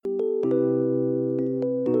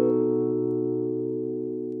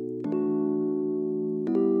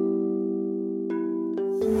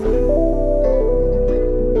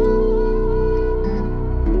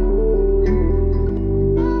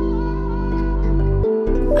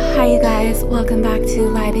guys, welcome back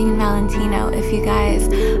to Vibing in Valentino. If you guys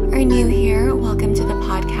are new here, welcome to the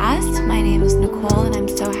podcast. My name is Nicole and I'm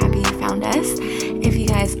so happy you found us. If you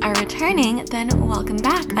guys are returning, then welcome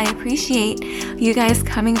back. I appreciate you guys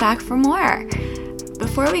coming back for more.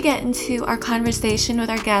 Before we get into our conversation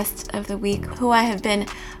with our guest of the week, who I have been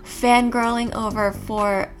fangirling over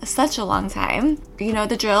for such a long time, you know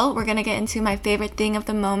the drill. We're going to get into my favorite thing of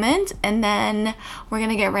the moment, and then we're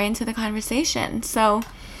going to get right into the conversation. So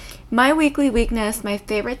my weekly weakness, my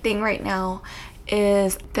favorite thing right now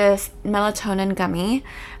is this melatonin gummy.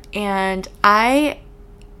 And I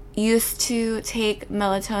used to take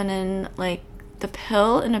melatonin, like the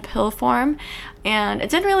pill, in a pill form, and it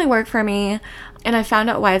didn't really work for me. And I found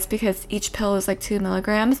out why. It's because each pill is like 2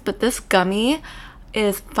 milligrams, but this gummy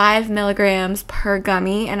is 5 milligrams per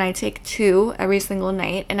gummy, and I take 2 every single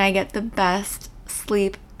night, and I get the best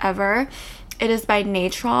sleep ever. It is by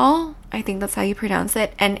Natrol. I think that's how you pronounce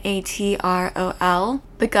it, Natrol.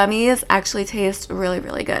 The gummies actually taste really,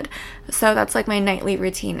 really good. So that's like my nightly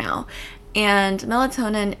routine now. And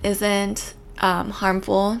melatonin isn't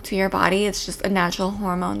harmful to your body. It's just a natural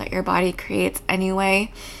hormone that your body creates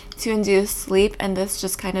anyway to induce sleep, and this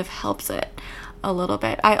just kind of helps it a little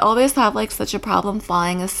bit. I always have like such a problem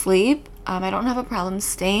falling asleep. I don't have a problem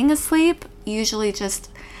staying asleep, usually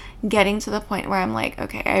just getting to the point where I'm like,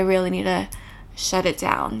 okay, I really need to shut it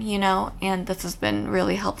down, you know, and this has been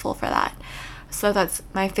really helpful for that. So that's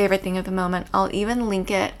my favorite thing at the moment. I'll even link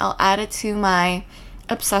it. I'll add it to my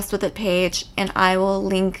Obsessed With It page, and I will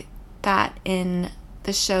link that in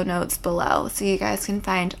the show notes below so you guys can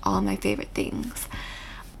find all my favorite things.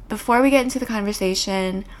 Before we get into the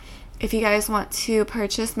conversation, if you guys want to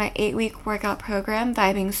purchase my 8-week workout program,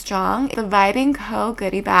 Vibing Strong, the Vibing Co.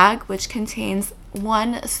 goodie bag, which contains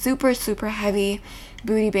one super, super heavy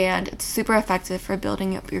booty band. It's super effective for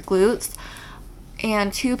building up your glutes.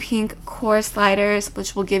 And 2 pink core sliders,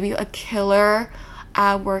 which will give you a killer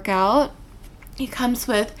ab workout. It comes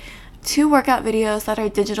with 2 workout videos that are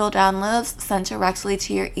digital downloads sent directly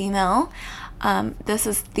to your email. This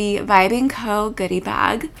is the Vibing Co. goodie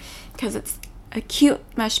bag because it's a cute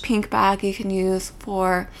mesh pink bag you can use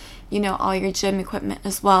for, you know, all your gym equipment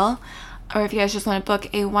as well. Or if you guys just want to book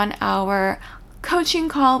a 1-hour coaching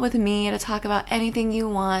call with me to talk about anything you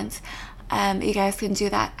want, you guys can do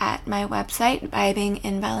that at my website,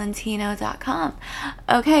 vibinginvalentino.com.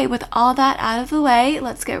 Okay, with all that out of the way,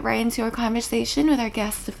 let's get right into our conversation with our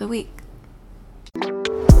guest of the week.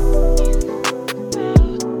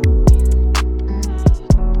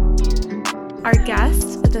 Our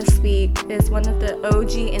guest this week is one of the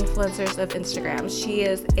OG influencers of Instagram. She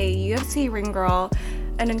is a UFC ring girl,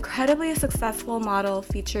 an incredibly successful model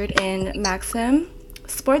featured in Maxim,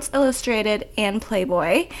 Sports Illustrated, and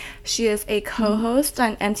Playboy. She is a co-host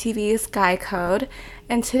on MTV's Guy Code,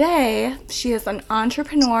 and today she is an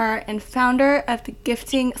entrepreneur and founder of the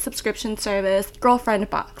gifting subscription service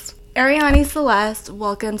Girlfriend Box. Ariane Celeste,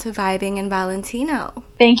 welcome to Vibing in Valentino.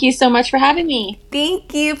 Thank you so much for having me.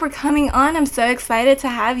 Thank you for coming on. I'm so excited to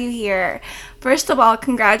have you here. First of all,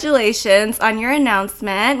 congratulations on your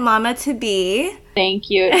announcement, Mama to Be. Thank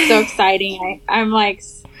you. It's so exciting. I'm like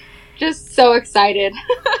just so excited.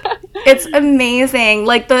 It's amazing.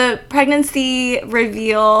 Like the pregnancy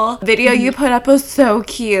reveal video you put up was so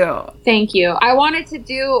cute. Thank you. I wanted to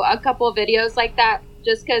do a couple of videos like that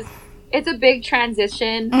just because it's a big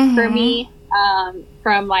transition for me,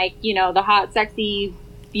 from like, you know, the hot, sexy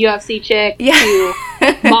UFC chick to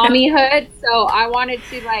mommyhood. So I wanted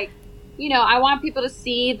to, like, you know, I want people to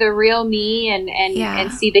see the real me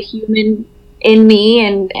and see the human in me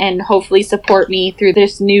and hopefully support me through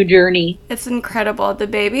this new journey. It's incredible. The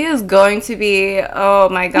baby is going to be, oh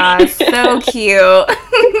my gosh, so cute.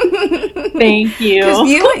 Thank you. 'Cause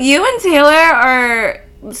you and Taylor are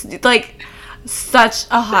like such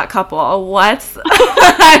a hot couple. What?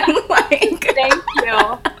 I'm like, thank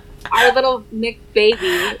you. Our little mixed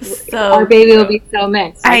baby. So our baby will be so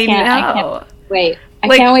mixed. I know. I can't wait.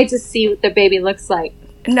 I can't wait to see what the baby looks like.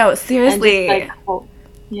 No, seriously. Just, like,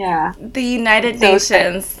 yeah. The United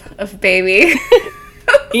Nations of baby.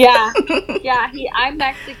 Yeah. I'm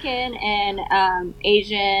Mexican and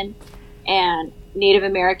Asian and Native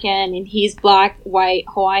American, and he's Black, white,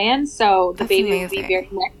 Hawaiian. So the baby will be very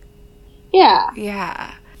mixed.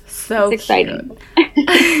 Yeah. So it's exciting.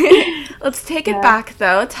 Let's take it back,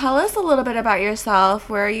 though. Tell us a little bit about yourself.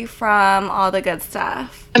 Where are you from? All the good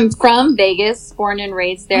stuff. I'm from Vegas, born and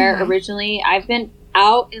raised there originally. I've been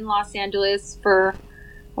out in Los Angeles for,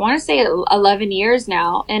 I want to say 11 years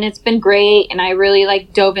now, and it's been great. And I really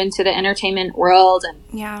like dove into the entertainment world,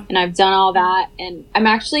 and I've done all that. And I'm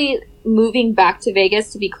actually moving back to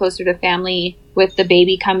Vegas to be closer to family with the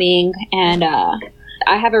baby coming. And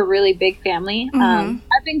I have a really big family.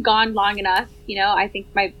 I've been gone long enough. You know, I think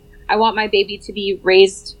I want my baby to be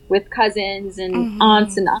raised with cousins and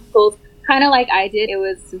aunts and uncles, kind of like I did. It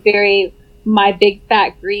was very my big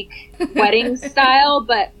fat Greek wedding style,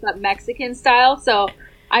 but Mexican style. So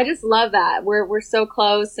I just love that. We're so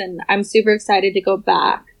close, and I'm super excited to go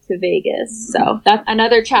back to Vegas. So that's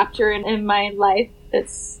another chapter in my life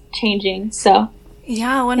that's changing. So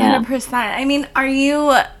yeah, 100%. I mean, are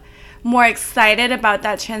you more excited about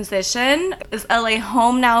that transition? Is LA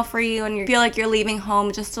home now for you, and you feel like you're leaving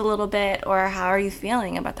home just a little bit, or how are you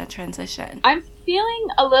feeling about that transition? I'm feeling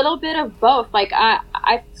a little bit of both. Like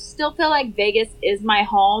I still feel like Vegas is my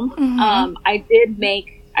home. I did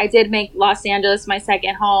make Los Angeles my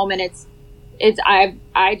second home, and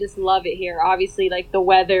I just love it here. Obviously, like the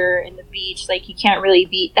weather and the beach, like you can't really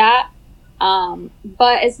beat that.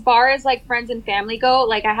 But as far as like friends and family go,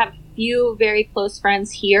 like I have few very close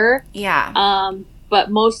friends here. Yeah. But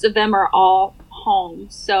most of them are all home.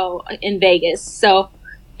 So in Vegas. So,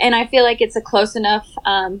 and I feel like it's a close enough,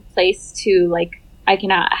 place to like, I can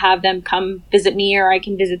have them come visit me, or I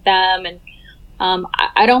can visit them. And,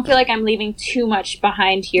 I don't feel like I'm leaving too much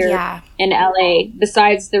behind here in LA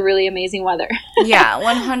besides the really amazing weather. Yeah,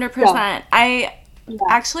 100%. So, I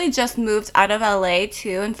actually just moved out of LA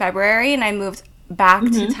too in February, and I moved back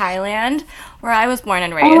to Thailand, where I was born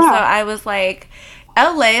and raised. Oh, wow. So I was like,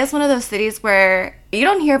 LA is one of those cities where you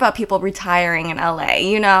don't hear about people retiring in LA,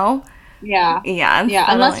 you know? Yeah.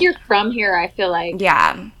 Unless you're from here, I feel like.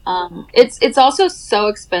 Yeah. It's also so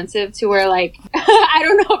expensive to where like I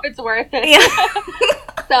don't know if it's worth it. Yeah.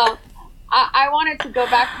 So I wanted to go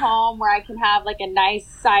back home where I can have like a nice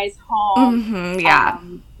size home.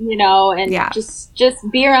 You know, and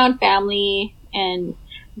just be around family and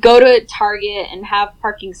go to Target and have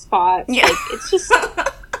parking spots. Yeah. Like, it's just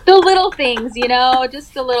the little things, you know,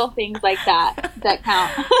 just the little things like that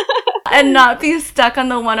count. And not be stuck on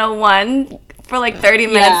the 101 for like 30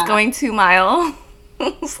 minutes going 2 miles.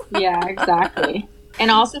 Yeah, exactly. And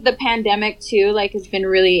also the pandemic too, like has been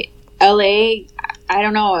really LA. I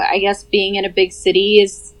don't know. I guess being in a big city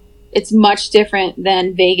it's much different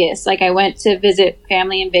than Vegas. Like I went to visit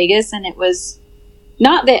family in Vegas, and it was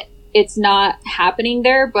not that it's not happening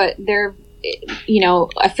there, but you know,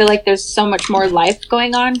 I feel like there's so much more life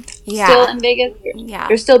going on still in Vegas.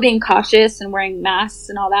 They're still being cautious and wearing masks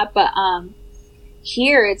and all that. But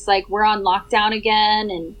here it's like we're on lockdown again,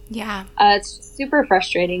 and it's super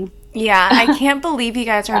frustrating. Yeah, I can't believe you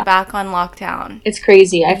guys are back on lockdown. It's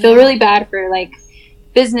crazy. I feel really bad for like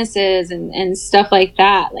businesses and stuff like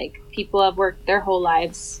that. Like people have worked their whole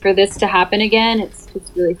lives for this to happen again. It's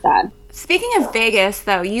really sad. Speaking of Vegas,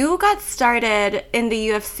 though, you got started in the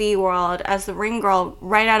UFC world as the ring girl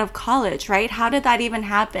right out of college, right? How did that even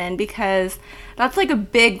happen? Because that's like a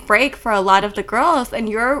big break for a lot of the girls,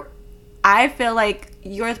 and I feel like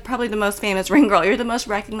you're probably the most famous ring girl. You're the most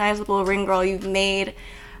recognizable ring girl. You've made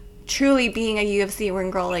truly being a UFC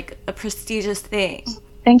ring girl like a prestigious thing.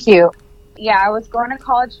 Thank you. Yeah, I was going to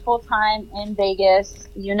college full-time in Vegas,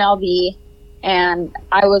 UNLV, and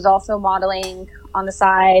I was also modeling on the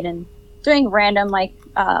side and doing random like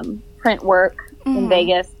print work in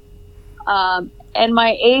Vegas. And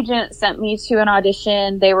my agent sent me to an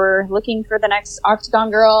audition. They were looking for the next Octagon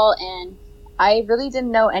girl, and I really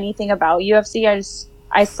didn't know anything about UFC.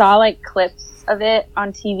 I saw like clips of it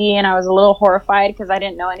on TV, and I was a little horrified because I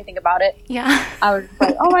didn't know anything about it. Yeah. I was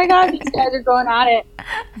like, oh my God, these guys are going at it.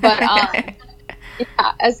 But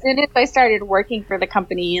as soon as I started working for the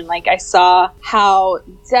company and like I saw how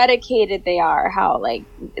dedicated they are, how like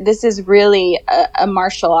this is really a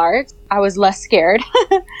martial art, I was less scared.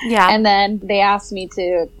 And then they asked me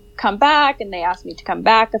to come back, and they asked me to come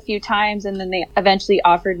back a few times, and then they eventually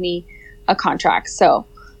offered me a contract. So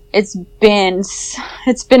it's been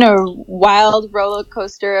a wild roller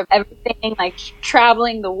coaster of everything, like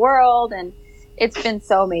traveling the world, and it's been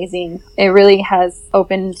so amazing. It really has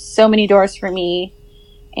opened so many doors for me,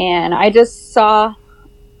 and I just saw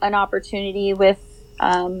an opportunity with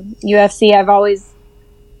UFC. I've always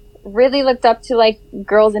really looked up to like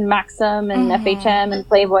girls in Maxim and FHM and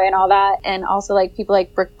Playboy and all that, and also like people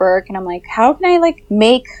like Brooke Burke, and I'm like, how can I like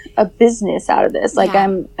make a business out of this? Like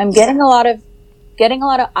I'm getting a lot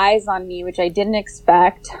of eyes on me, which I didn't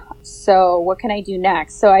expect. So what can I do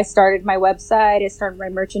next? So I started my website, I started my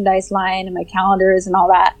merchandise line and my calendars and all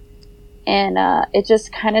that. And it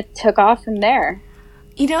just kind of took off from there.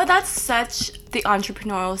 You know, that's such the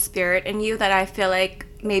entrepreneurial spirit in you that I feel like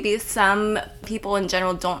maybe some people in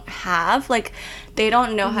general don't have. Like, they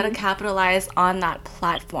don't know how to capitalize on that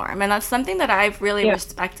platform. And that's something that I've really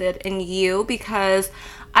respected in you, because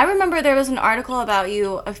I remember there was an article about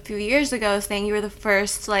you a few years ago saying you were the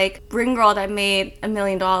first, like, ring girl that made $1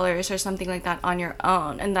 million or something like that on your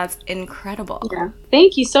own. And that's incredible. Yeah.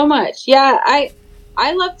 Thank you so much. Yeah,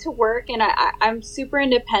 I love to work, and I'm super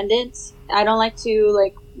independent. I don't like to,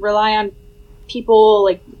 like, rely on people.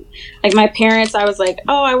 Like my parents, I was like,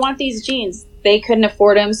 oh, I want these jeans. They couldn't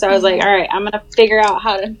afford them. So I was like, all right, I'm going to figure out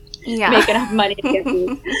how to make enough money to get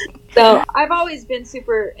these. So I've always been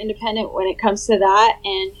super independent when it comes to that.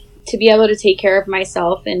 And to be able to take care of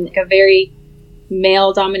myself in a very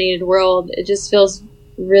male-dominated world, it just feels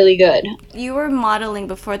really good. You were modeling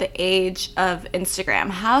before the age of Instagram.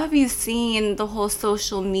 How have you seen the whole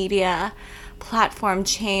social media platform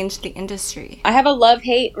change the industry? I have a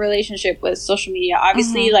love-hate relationship with social media.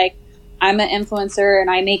 Obviously, like, I'm an influencer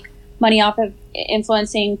and I make money off of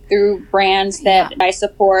influencing through brands that I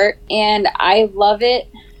support, and I love it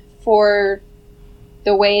for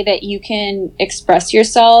the way that you can express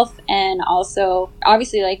yourself and also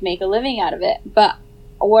obviously, like, make a living out of it. But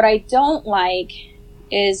what I don't like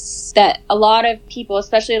is that a lot of people,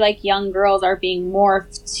 especially like young girls, are being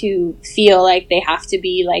morphed to feel like they have to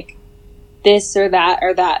be like this or that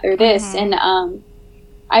or that or this. And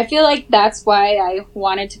I feel like that's why I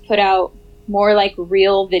wanted to put out more like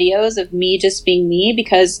real videos of me just being me,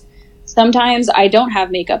 because sometimes I don't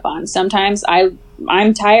have makeup on. Sometimes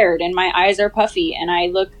I'm tired and my eyes are puffy and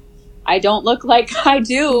I don't look like I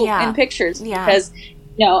do in pictures because,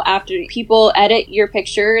 you know, after people edit your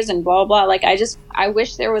pictures and blah, blah, like, I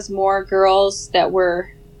wish there was more girls that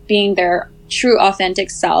were being their true authentic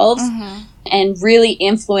selves and really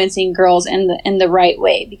influencing girls in the right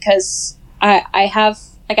way. Because I have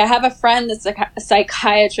a friend that's a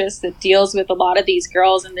psychiatrist that deals with a lot of these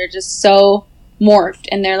girls, and they're just so morphed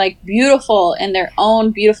and they're like beautiful in their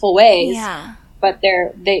own beautiful ways. Yeah. But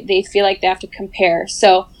they feel like they have to compare.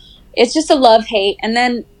 So it's just a love-hate. And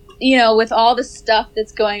then, you know, with all the stuff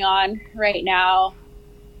that's going on right now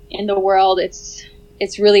in the world, it's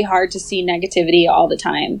really hard to see negativity all the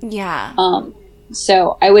time. Yeah.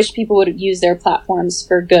 So I wish people would use their platforms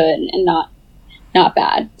for good and not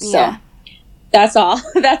bad. So that's all.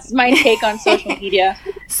 That's my take on social media.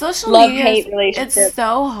 Social media, it's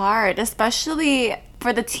so hard, especially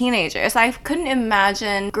for the teenagers. I couldn't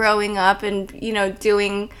imagine growing up and, you know,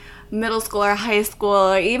 doing middle school or high school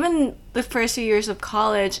or even the first few years of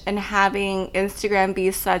college and having Instagram be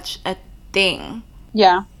such a thing.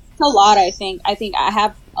 Yeah, it's a lot. I think I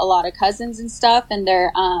have a lot of cousins and stuff, and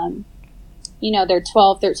they're you know, they're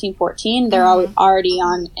 12, 13, 14. They're already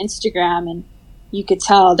on Instagram, and you could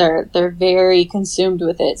tell they're very consumed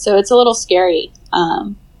with it. So it's a little scary.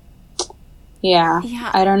 Yeah.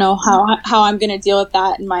 I don't know how I'm gonna deal with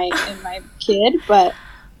that in my kid, but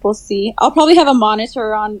we'll see. I'll probably have a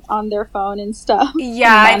monitor on their phone and stuff.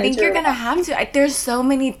 Yeah, I think you're going to have to. There's so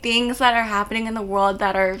many things that are happening in the world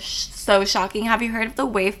that are so shocking. Have you heard of the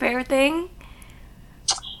Wayfair thing?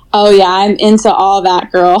 Oh, yeah. I'm into all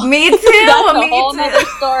that, girl. Me too. That's a whole nother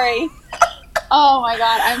story. Oh, my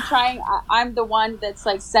God. I'm the one that's,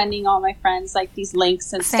 like, sending all my friends, like, these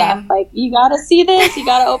links and stuff. Like, you got to see this. You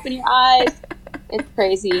got to open your eyes. It's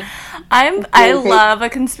crazy. I love a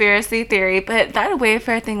conspiracy theory, but that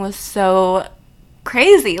Wayfair thing was so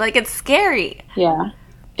crazy. Like, it's scary. Yeah,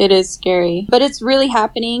 it is scary. But it's really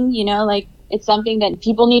happening, you know, like, it's something that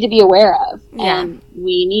people need to be aware of. Yeah. And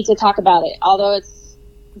we need to talk about it. Although it's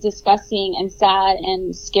disgusting and sad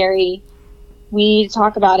and scary, we need to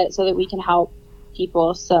talk about it so that we can help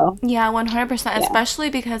people. So yeah, 100%, especially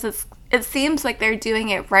because it seems like they're doing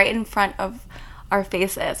it right in front of our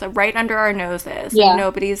faces, right under our noses, and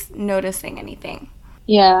nobody's noticing anything.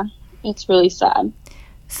 Yeah, it's really sad.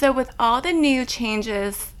 So with all the new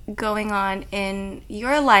changes going on in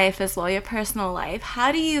your life as well, your personal life,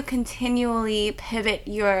 how do you continually pivot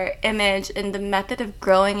your image and the method of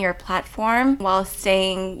growing your platform while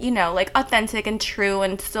staying, you know, like, authentic and true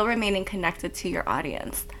and still remaining connected to your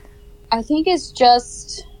audience? I think it's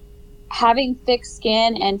just having thick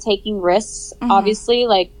skin and taking risks. Obviously,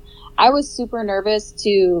 like, I was super nervous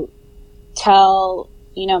to tell,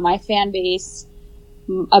 you know, my fan base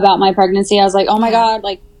about my pregnancy. I was like, oh my God,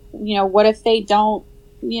 like, you know, what if they don't,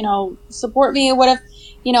 you know, support me? What if,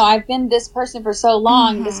 you know, I've been this person for so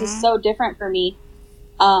long. This is so different for me.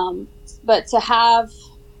 But to have,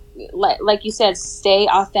 like you said, stay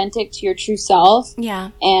authentic to your true self. Yeah.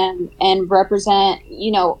 And represent,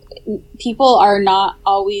 you know, people are not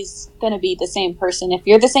always going to be the same person. If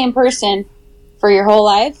you're the same person for your whole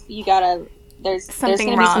life, you gotta there's something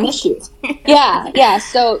going to be some issues. Yeah.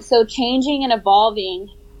 So changing and evolving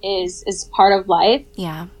is part of life.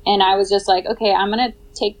 Yeah. And I was just like, okay, I'm going to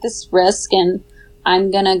take this risk and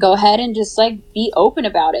I'm going to go ahead and just like be open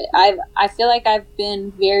about it. I feel like I've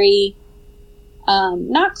been very,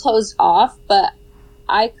 not closed off, but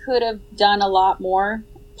I could have done a lot more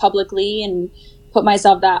publicly and put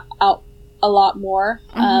myself out a lot more.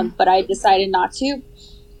 But I decided not to.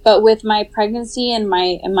 But with my pregnancy and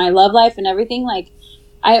my love life and everything, like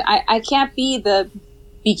I can't be the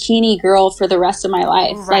bikini girl for the rest of my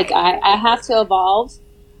life. Right. Like I have to evolve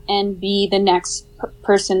and be the next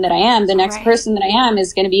person that I am. The next person that I am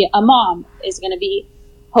is going to be a mom, is going to be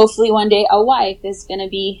hopefully one day a wife, is going to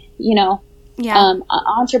be, an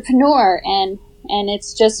entrepreneur. And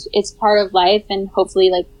it's part of life. And hopefully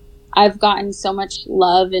like I've gotten so much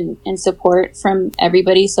love and support from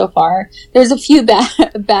everybody so far. There's a few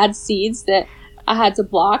bad seeds that I had to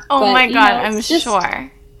block. Oh my God, I'm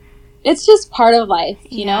sure. It's just part of life,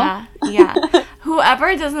 you know? Yeah.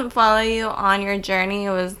 Whoever doesn't follow you on your journey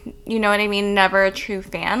was, you know what I mean, never a true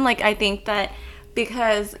fan. Like, I think that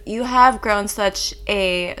because you have grown such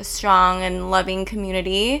a strong and loving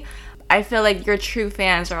community, I feel like your true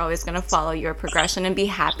fans are always going to follow your progression and be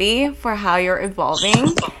happy for how you're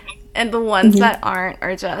evolving. And the ones that aren't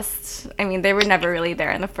are just, I mean, they were never really there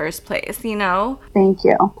in the first place, you know? Thank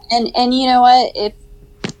you. And you know what? If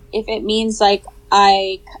it means like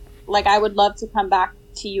I would love to come back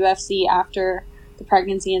to UFC after the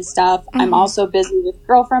pregnancy and stuff. I'm also busy with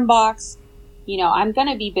Girlfriend Box. You know, I'm going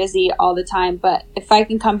to be busy all the time. But if I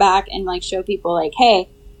can come back and like show people like, hey,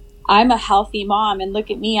 I'm a healthy mom and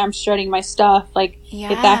look at me, I'm strutting my stuff. Like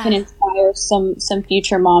if that can inspire some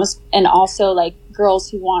future moms and also like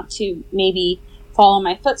girls who want to maybe follow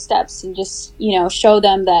my footsteps and just, show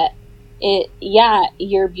them that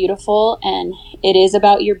you're beautiful and it is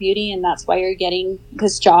about your beauty and that's why you're getting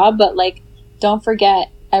this job. But like, don't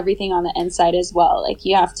forget everything on the inside as well. Like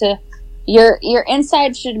you have to, your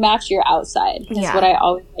inside should match your outside is what I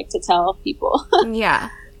always like to tell people.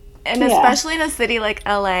 And especially in a city like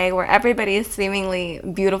LA where everybody is seemingly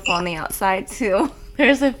beautiful on the outside too.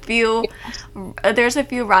 There's a few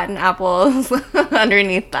rotten apples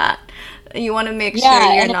underneath that. You want to make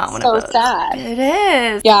sure you're not one of those. It's so sad. It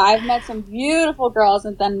is. Yeah, I've met some beautiful girls,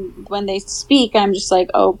 and then when they speak, I'm just like,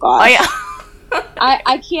 oh gosh. Oh, yeah.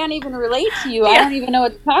 I can't even relate to you. I don't even know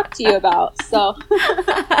what to talk to you about. So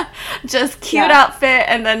just cute outfit,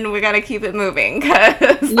 and then we got to keep it moving.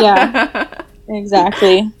 Yeah,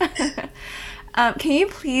 exactly. Can you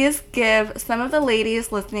please give some of the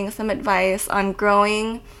ladies listening some advice on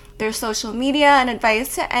growing their social media and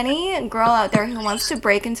advice to any girl out there who wants to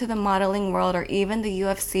break into the modeling world or even the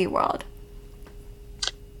UFC world?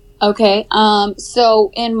 Okay.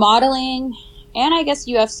 So in modeling and I guess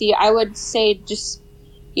UFC, I would say just,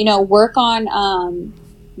 work on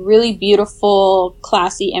really beautiful,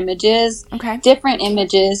 classy images. Okay. Different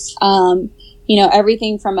images.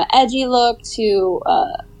 Everything from an edgy look to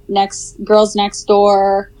Girls Next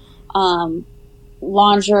Door,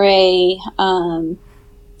 lingerie,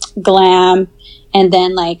 glam, and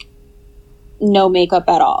then like no makeup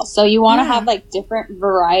at all. So you want to have like different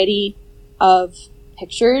variety of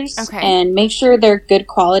pictures and make sure they're good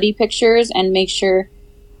quality pictures and make sure,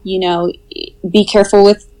 be careful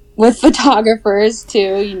with photographers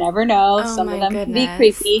too. You never know. Some of them can be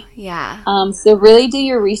creepy. Yeah. So really do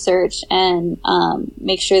your research and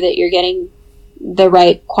make sure that you're getting the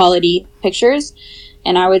right quality pictures.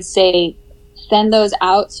 And I would say send those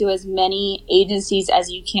out to as many agencies as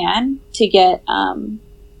you can to get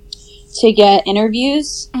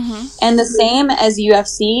interviews. And the same as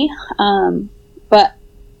UFC. But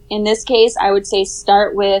in this case, I would say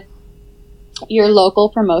start with your local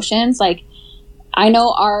promotions. Like I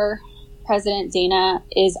know our president Dana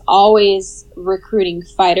is always recruiting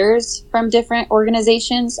fighters from different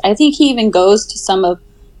organizations. I think he even goes to some of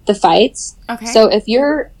the fights. Okay. So if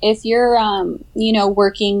you're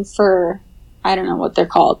working for, I don't know what they're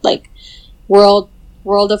called, like World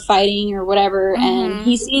of Fighting or whatever, and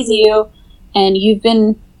he sees you and you've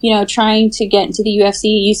been, trying to get into the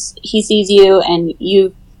UFC, he sees you and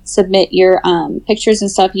you submit your pictures and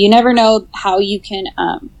stuff. You never know how you can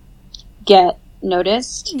get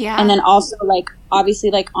noticed. Yeah. And then also like obviously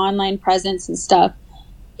like online presence and stuff.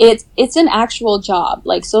 It's an actual job.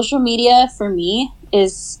 Like social media for me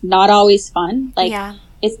is not always fun. Like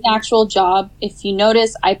it's an actual job. If you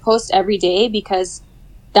notice, I post every day because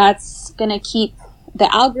that's going to keep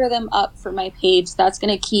the algorithm up for my page. That's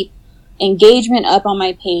going to keep engagement up on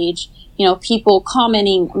my page. People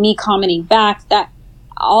commenting, me commenting back, that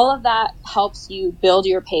all of that helps you build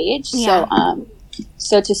your page. So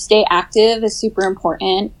So to stay active is super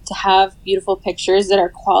important. To have beautiful pictures that are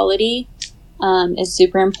quality is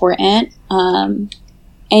super important.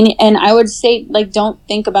 And I would say, like, don't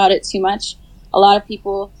think about it too much. A lot of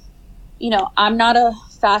people, you know, I'm not a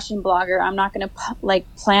fashion blogger. I'm not going to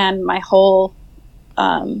plan my whole,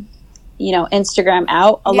 you know, Instagram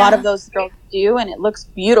out. A lot of those girls do, and it looks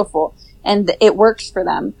beautiful and it works for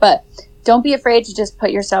them. But don't be afraid to just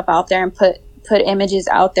put yourself out there and put images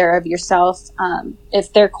out there of yourself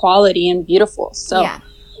if they're quality and beautiful. So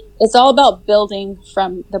it's all about building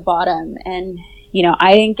from the bottom. And, you know,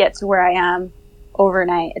 I didn't get to where I am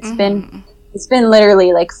overnight. It's been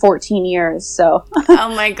literally like 14 years. So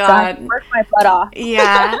oh my God. So I worked my butt off.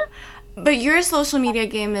 Yeah. But your social media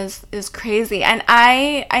game is crazy. And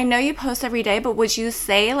I know you post every day, but would you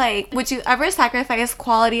say, like, would you ever sacrifice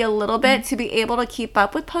quality a little bit to be able to keep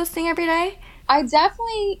up with posting every day? I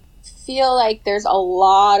definitely feel like there's a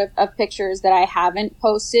lot of pictures that I haven't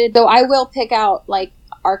posted, though I will pick out like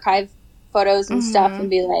archive photos and stuff and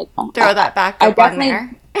be like, throw that back up on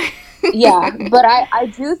there. Yeah, but I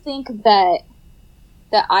do think that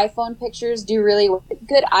the iPhone pictures do really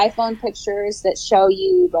good. iPhone pictures that show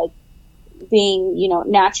you like being, you know,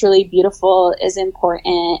 naturally beautiful is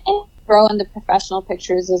important, and throw in the professional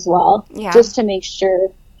pictures as well, just to make sure,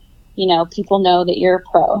 you know, people know that you're a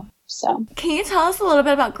pro. So, can you tell us a little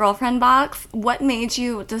bit about Girlfriend Box? What made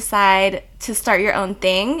you decide to start your own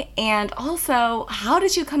thing? And also, how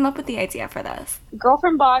did you come up with the idea for this?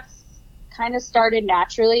 Girlfriend Box kind of started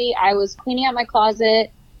naturally. I was cleaning out my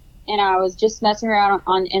closet and I was just messing around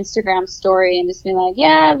on Instagram story and just being like,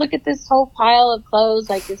 yeah, look at this whole pile of clothes.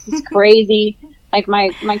 Like, this is crazy. Like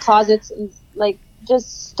my closet's like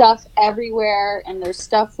just stuff everywhere, and there's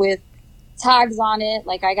stuff with tags on it.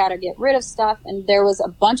 Like, I got to get rid of stuff. And there was a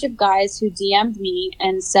bunch of guys who DM'd me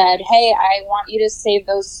and said, hey, I want you to save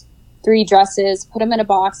those 3 dresses, put them in a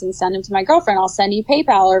box and send them to my girlfriend. I'll send you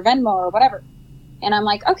PayPal or Venmo or whatever. And I'm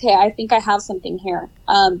like, okay, I think I have something here.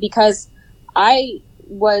 Because I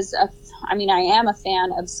am a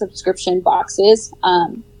fan of subscription boxes.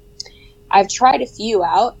 I've tried a few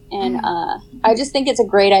out, and I just think it's a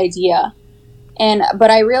great idea. But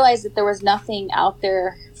I realized that there was nothing out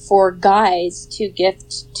there for guys to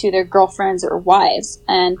gift to their girlfriends or wives.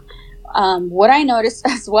 And what I noticed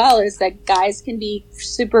as well is that guys can be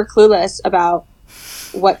super clueless about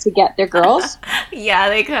what to get their girls. Yeah,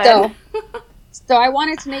 they could. So I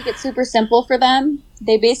wanted to make it super simple for them.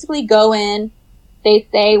 They basically go in, they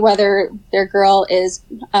say whether their girl is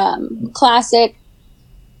classic,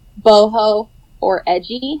 boho, or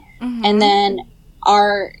edgy. And then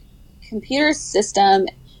our computer system,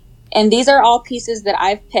 and these are all pieces that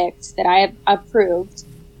I've picked, that I have approved,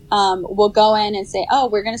 will go in and say, oh,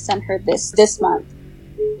 we're going to send her this month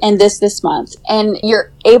and this month. And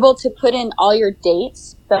you're able to put in all your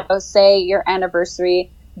dates. So say your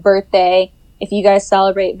anniversary, birthday, if you guys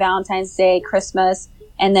celebrate Valentine's Day, Christmas,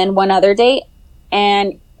 and then one other date.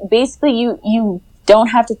 And basically you don't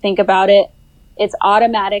have to think about it. It's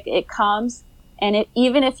automatic. It comes. And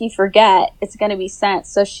even if you forget, it's going to be sent.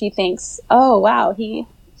 So she thinks, oh, wow, he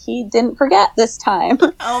didn't forget this time.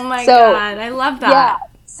 Oh, my God. I love that. Yeah.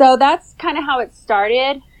 So that's kind of how it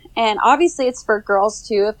started. And obviously it's for girls,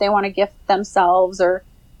 too, if they want to gift themselves or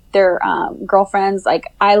their girlfriends.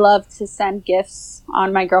 Like, I love to send gifts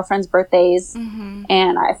on my girlfriend's birthdays.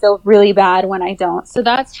 And I feel really bad when I don't. So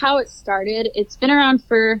that's how it started. It's been around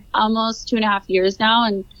for almost 2.5 years now.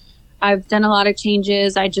 And I've done a lot of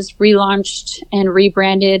changes. I just relaunched and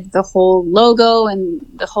rebranded the whole logo and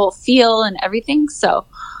the whole feel and everything. So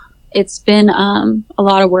it's been a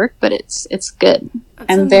lot of work, but it's good.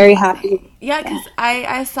 I'm very happy. Yeah, because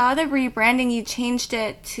I saw the rebranding. You changed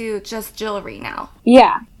it to just jewelry now.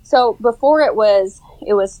 Yeah. So before it was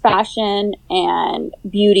fashion and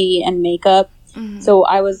beauty and makeup. So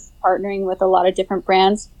I was partnering with a lot of different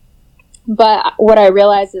brands. But what I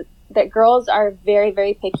realized is that girls are very,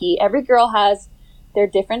 very picky. Every girl has their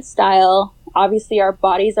different style. Obviously, our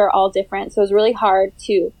bodies are all different. So it's really hard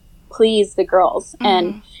to please the girls.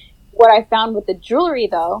 And what I found with the jewelry,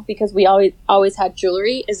 though, because we always had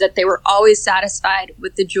jewelry, is that they were always satisfied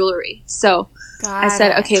with the jewelry. So I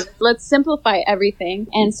said, okay, let's simplify everything.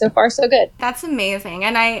 And so far, so good. That's amazing.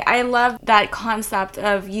 And I love that concept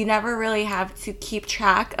of you never really have to keep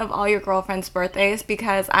track of all your girlfriend's birthdays,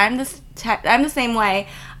 because I'm the same way.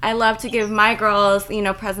 I love to give my girls,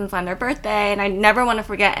 presents on their birthday, and I never want to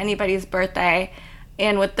forget anybody's birthday.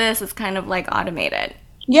 And with this, it's kind of like automated.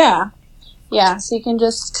 Yeah. Yeah, so you can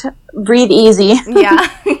just breathe easy. Yeah.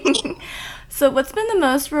 So what's been the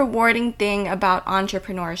most rewarding thing about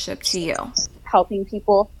entrepreneurship to you? Helping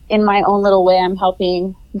people. In my own little way, I'm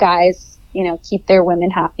helping guys keep their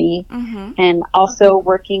women happy. And also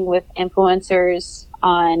working with influencers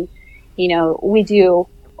on, we do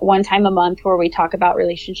one time a month where we talk about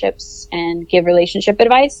relationships and give relationship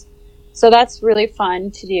advice. So that's really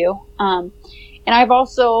fun to do. And I've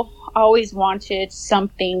also always wanted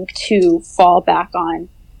something to fall back on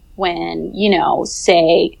when,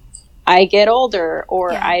 say I get older,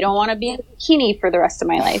 or I don't want to be in a bikini for the rest of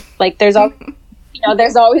my life. Like there's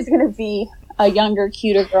always going to be a younger,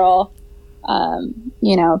 cuter girl,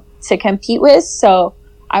 to compete with. So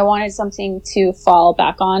I wanted something to fall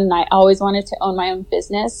back on, and I always wanted to own my own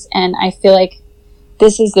business. And I feel like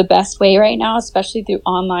this is the best way right now, especially through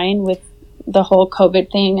online with the whole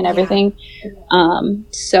COVID thing and everything.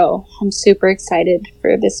 So I'm super excited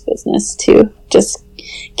for this business to just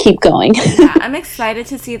keep going. I'm excited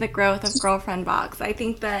to see the growth of Girlfriend Box. I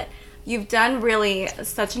think that you've done really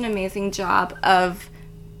such an amazing job of,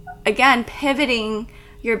 again, pivoting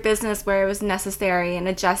your business where it was necessary and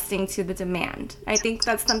adjusting to the demand. I think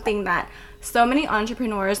that's something that so many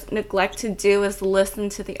entrepreneurs neglect to do, is listen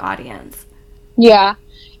to the audience. Yeah.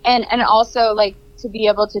 And also like to be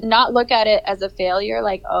able to not look at it as a failure,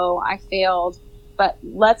 like, oh, I failed, but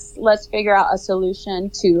let's figure out a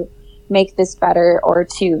solution to make this better or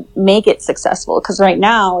to make it successful. Because right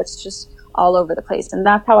now it's just all over the place. And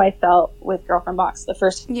that's how I felt with Girlfriend Box.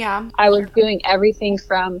 I was doing everything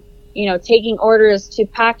from, taking orders to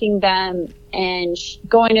packing them and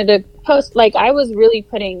going to the post. Like I was really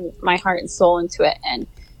putting my heart and soul into it.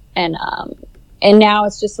 And now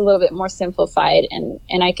it's just a little bit more simplified, and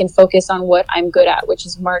I can focus on what I'm good at, which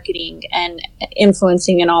is marketing and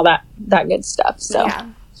influencing and all that good stuff. So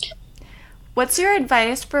What's your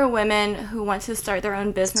advice for women who want to start their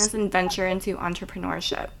own business and venture into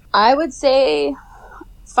entrepreneurship? I would say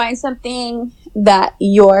find something that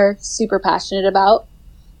you're super passionate about.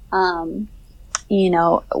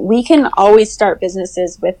 We can always start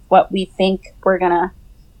businesses with what we think we're going to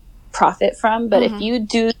profit from. But if you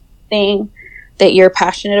do something that you're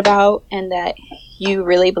passionate about and that you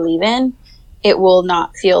really believe in, it will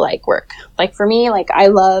not feel like work. Like for me, like I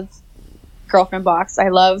love Girlfriend Box. I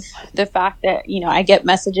love the fact that, I get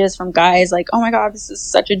messages from guys like, oh my God, this is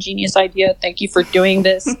such a genius idea. Thank you for doing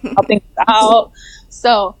this, helping us out.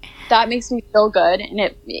 So that makes me feel good.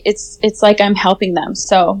 And it's like I'm helping them.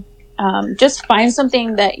 So just find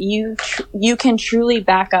something that you can truly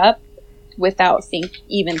back up without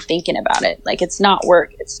even thinking about it. Like it's not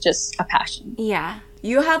work. It's just a passion. Yeah.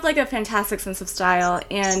 You have like a fantastic sense of style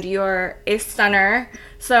and you're a stunner.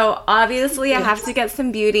 So obviously I have to get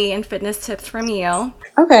some beauty and fitness tips from you.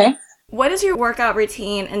 Okay. What is your workout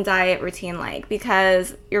routine and diet routine like?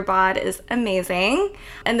 Because your bod is amazing.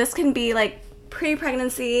 And this can be like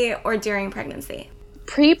pre-pregnancy or during pregnancy.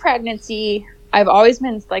 Pre-pregnancy, I've always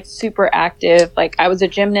been like super active. Like I was a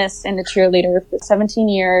gymnast and a cheerleader for 17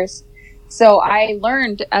 years. So I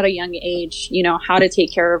learned at a young age, how to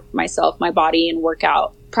take care of myself, my body, and work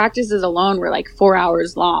out. Practices alone were like 4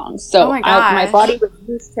 hours long. So my body was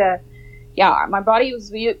used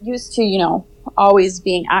to, always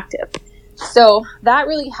being active. So that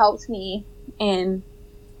really helped me in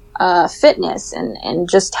fitness and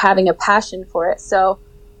just having a passion for it. So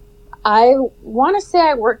I want to say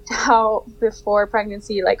I worked out before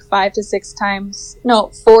pregnancy like 4 to 6 times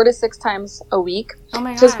a week. Oh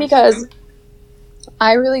my gosh. Just because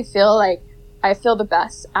I really feel like I feel the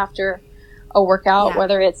best after a workout,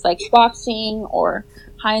 whether it's like boxing or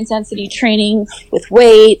high intensity training with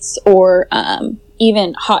weights or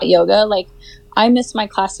even hot yoga. Like I miss my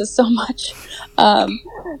classes so much.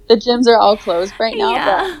 The gyms are all closed right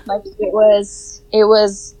now, but like it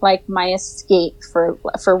was like my escape for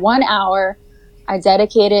 1 hour. I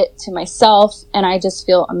dedicate it to myself and I just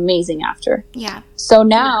feel amazing after. Yeah. So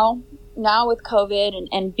now with COVID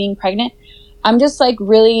and being pregnant, I'm just like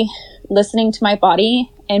really listening to my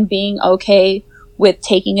body and being okay with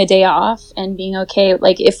taking a day off and being okay.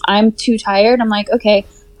 Like if I'm too tired, I'm like, okay,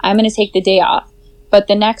 I'm going to take the day off. But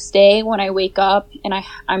the next day when I wake up and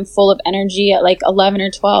I'm full of energy at like 11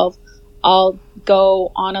 or 12, I'll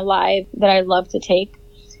go on a live that I love to take.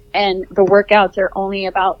 And the workouts are only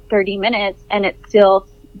about 30 minutes and it's still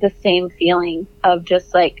the same feeling of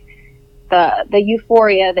just like the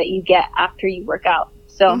euphoria that you get after you work out.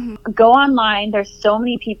 So go online. There's so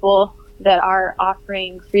many people that are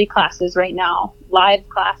offering free classes right now, live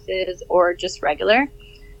classes or just regular,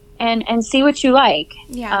 and see what you like.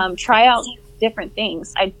 Yeah. Try out different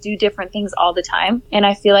things. I do different things all the time. And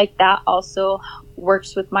I feel like that also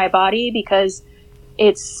works with my body because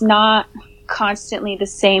it's not constantly the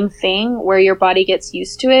same thing where your body gets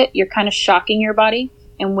used to it. You're kind of shocking your body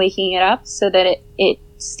and waking it up so that it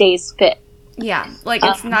stays fit. Yeah, like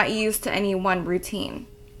it's not used to any one routine.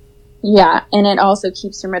 Yeah, and it also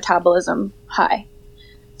keeps your metabolism high.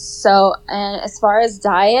 So, and as far as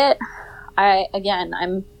diet,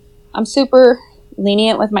 I'm super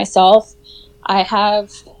lenient with myself. I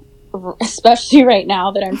have, especially right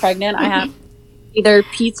now that I'm pregnant, I have either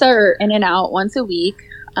pizza or In-N-Out once a week.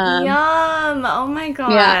 Yum! Oh my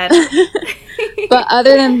God. Yeah. But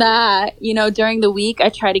other than that, during the week, I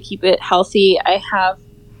try to keep it healthy. I have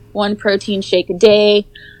one protein shake a day.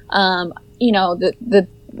 The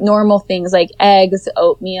normal things like eggs,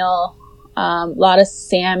 oatmeal, a lot of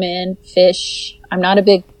salmon, fish. I'm not a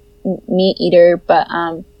big meat eater, but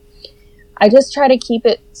I just try to keep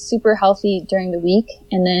it super healthy during the week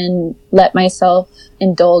and then let myself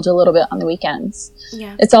indulge a little bit on the weekends.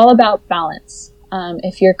 Yeah. It's all about balance.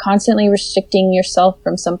 If you're constantly restricting yourself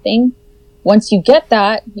from something, once you get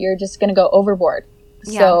that, you're just going to go overboard.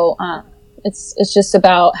 Yeah. So it's just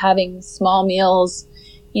about having small meals,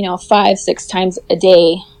 5-6 times a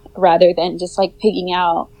day rather than just like pigging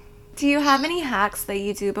out. Do you have any hacks that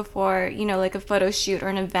you do before, like a photo shoot or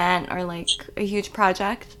an event or like a huge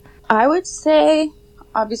project? I would say,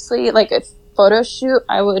 obviously, like a photo shoot,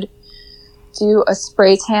 I would do a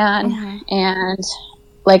spray tan and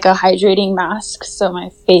like a hydrating mask so my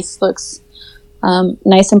face looks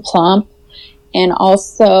nice and plump, and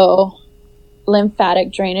also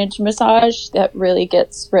lymphatic drainage massage that really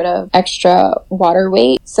gets rid of extra water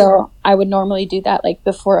weight. So I would normally do that like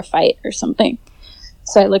before a fight or something,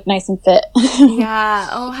 so I look nice and fit. Yeah.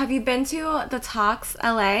 Oh, have you been to the Talks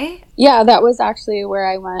LA? Yeah, that was actually where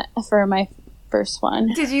I went for my first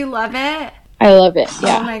one. Did you love it? I love it,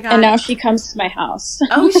 yeah. Oh my God. And now she comes to my house.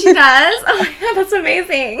 Oh, she does? Oh my God, that's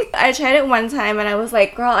amazing. I tried it one time and I was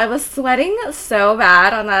like, girl, I was sweating so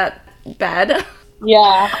bad on that bed.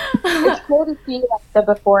 Yeah. It's cool to see like the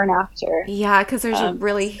before and after. Yeah, because there's a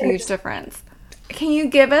really huge difference. Can you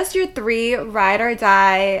give us your 3 ride or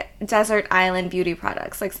die desert island beauty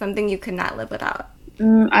products? Like something you could not live without.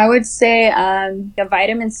 I would say the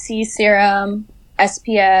vitamin C serum,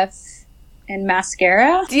 SPF, and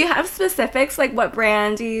mascara. Do you have specifics? Like what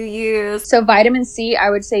brand do you use? So vitamin C, I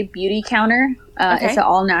would say Beauty Counter. It's an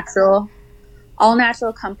all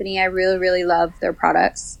natural company. I really, really love their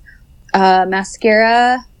products.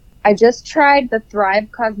 Mascara, I just tried the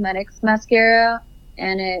Thrive Cosmetics mascara,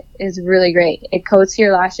 and it is really great. It coats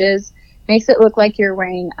your lashes, makes it look like you're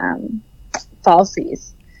wearing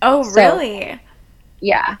falsies. Oh, really?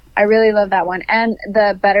 Yeah, I really love that one. And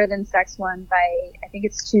the Better Than Sex one by, I think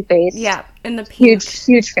it's Too Faced. Yeah, in the pink.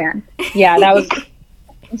 Huge fan. Yeah, that was,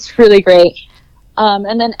 it's really great.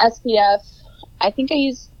 And then SPF, I think I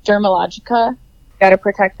use Dermalogica. Got to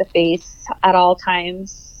protect the face at all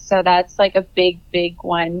times. So that's like a big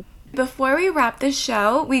one. Before we wrap this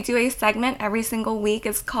show, we do a segment every single week.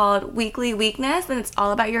 It's called Weekly Weakness, and it's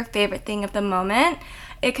all about your favorite thing of the moment.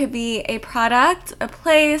 It could be a product, a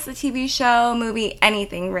place, a TV show, movie,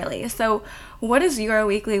 anything really. So what is your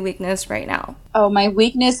weekly weakness right now? Oh, my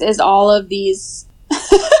weakness is all of these.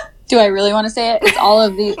 Do I really want to say it? It's all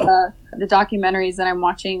of these, the documentaries that I'm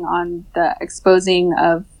watching on the exposing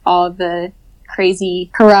of all of the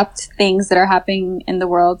crazy, corrupt things that are happening in the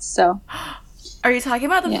world. So, are you talking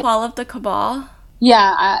about the fall of the cabal?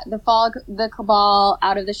 Yeah, the fall of the cabal,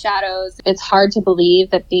 out of the shadows. It's hard to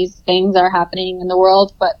believe that these things are happening in the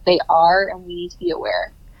world, but they are, and we need to be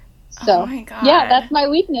aware. So, oh my God. Yeah, that's my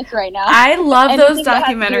weakness right now. I love those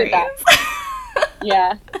documentaries.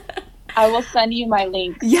 Yeah. I will send you my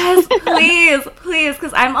links. Yes, please,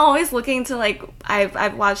 because I'm always looking to, like,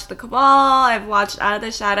 I've watched The Cabal, I've watched Out of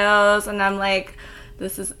the Shadows, and I'm like,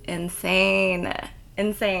 this is insane.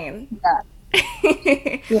 Yeah.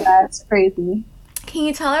 Yeah, it's crazy. Can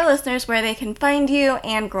you tell our listeners where they can find you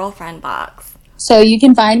and Girlfriend Box? So you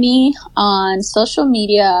can find me on social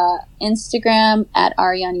media, Instagram at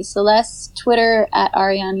Ariani Celeste, Twitter at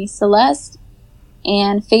Ariani Celeste,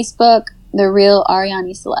 and Facebook, The Real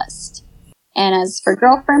Ariani Celeste. And as for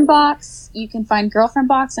Girlfriend Box, you can find Girlfriend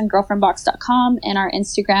Box on girlfriendbox.com, and our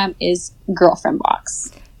Instagram is Girlfriend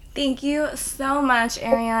Box. Thank you so much,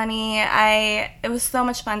 Ariani. It was so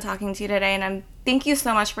much fun talking to you today, and thank you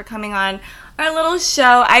so much for coming on our little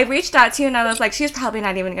show. I reached out to you, and I was like, she's probably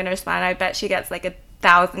not even going to respond. I bet she gets like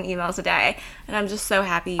 1,000 emails a day, and I'm just so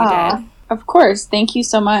happy you did. Of course. Thank you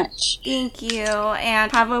so much. Thank you,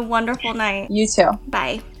 and have a wonderful night. You too.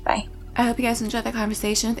 Bye. Bye. I hope you guys enjoyed the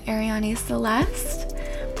conversation with Ariani Celeste.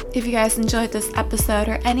 If you guys enjoyed this episode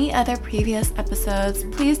or any other previous episodes,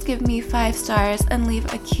 please give me 5 stars and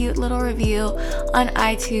leave a cute little review on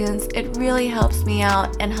iTunes. It really helps me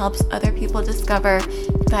out and helps other people discover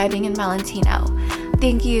Vibing in Valentino.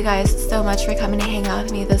 thank you guys so much for coming to hang out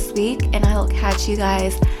with me this week, and I will catch you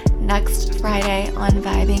guys next Friday on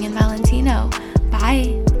Vibing in Valentino.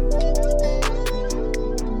 Bye.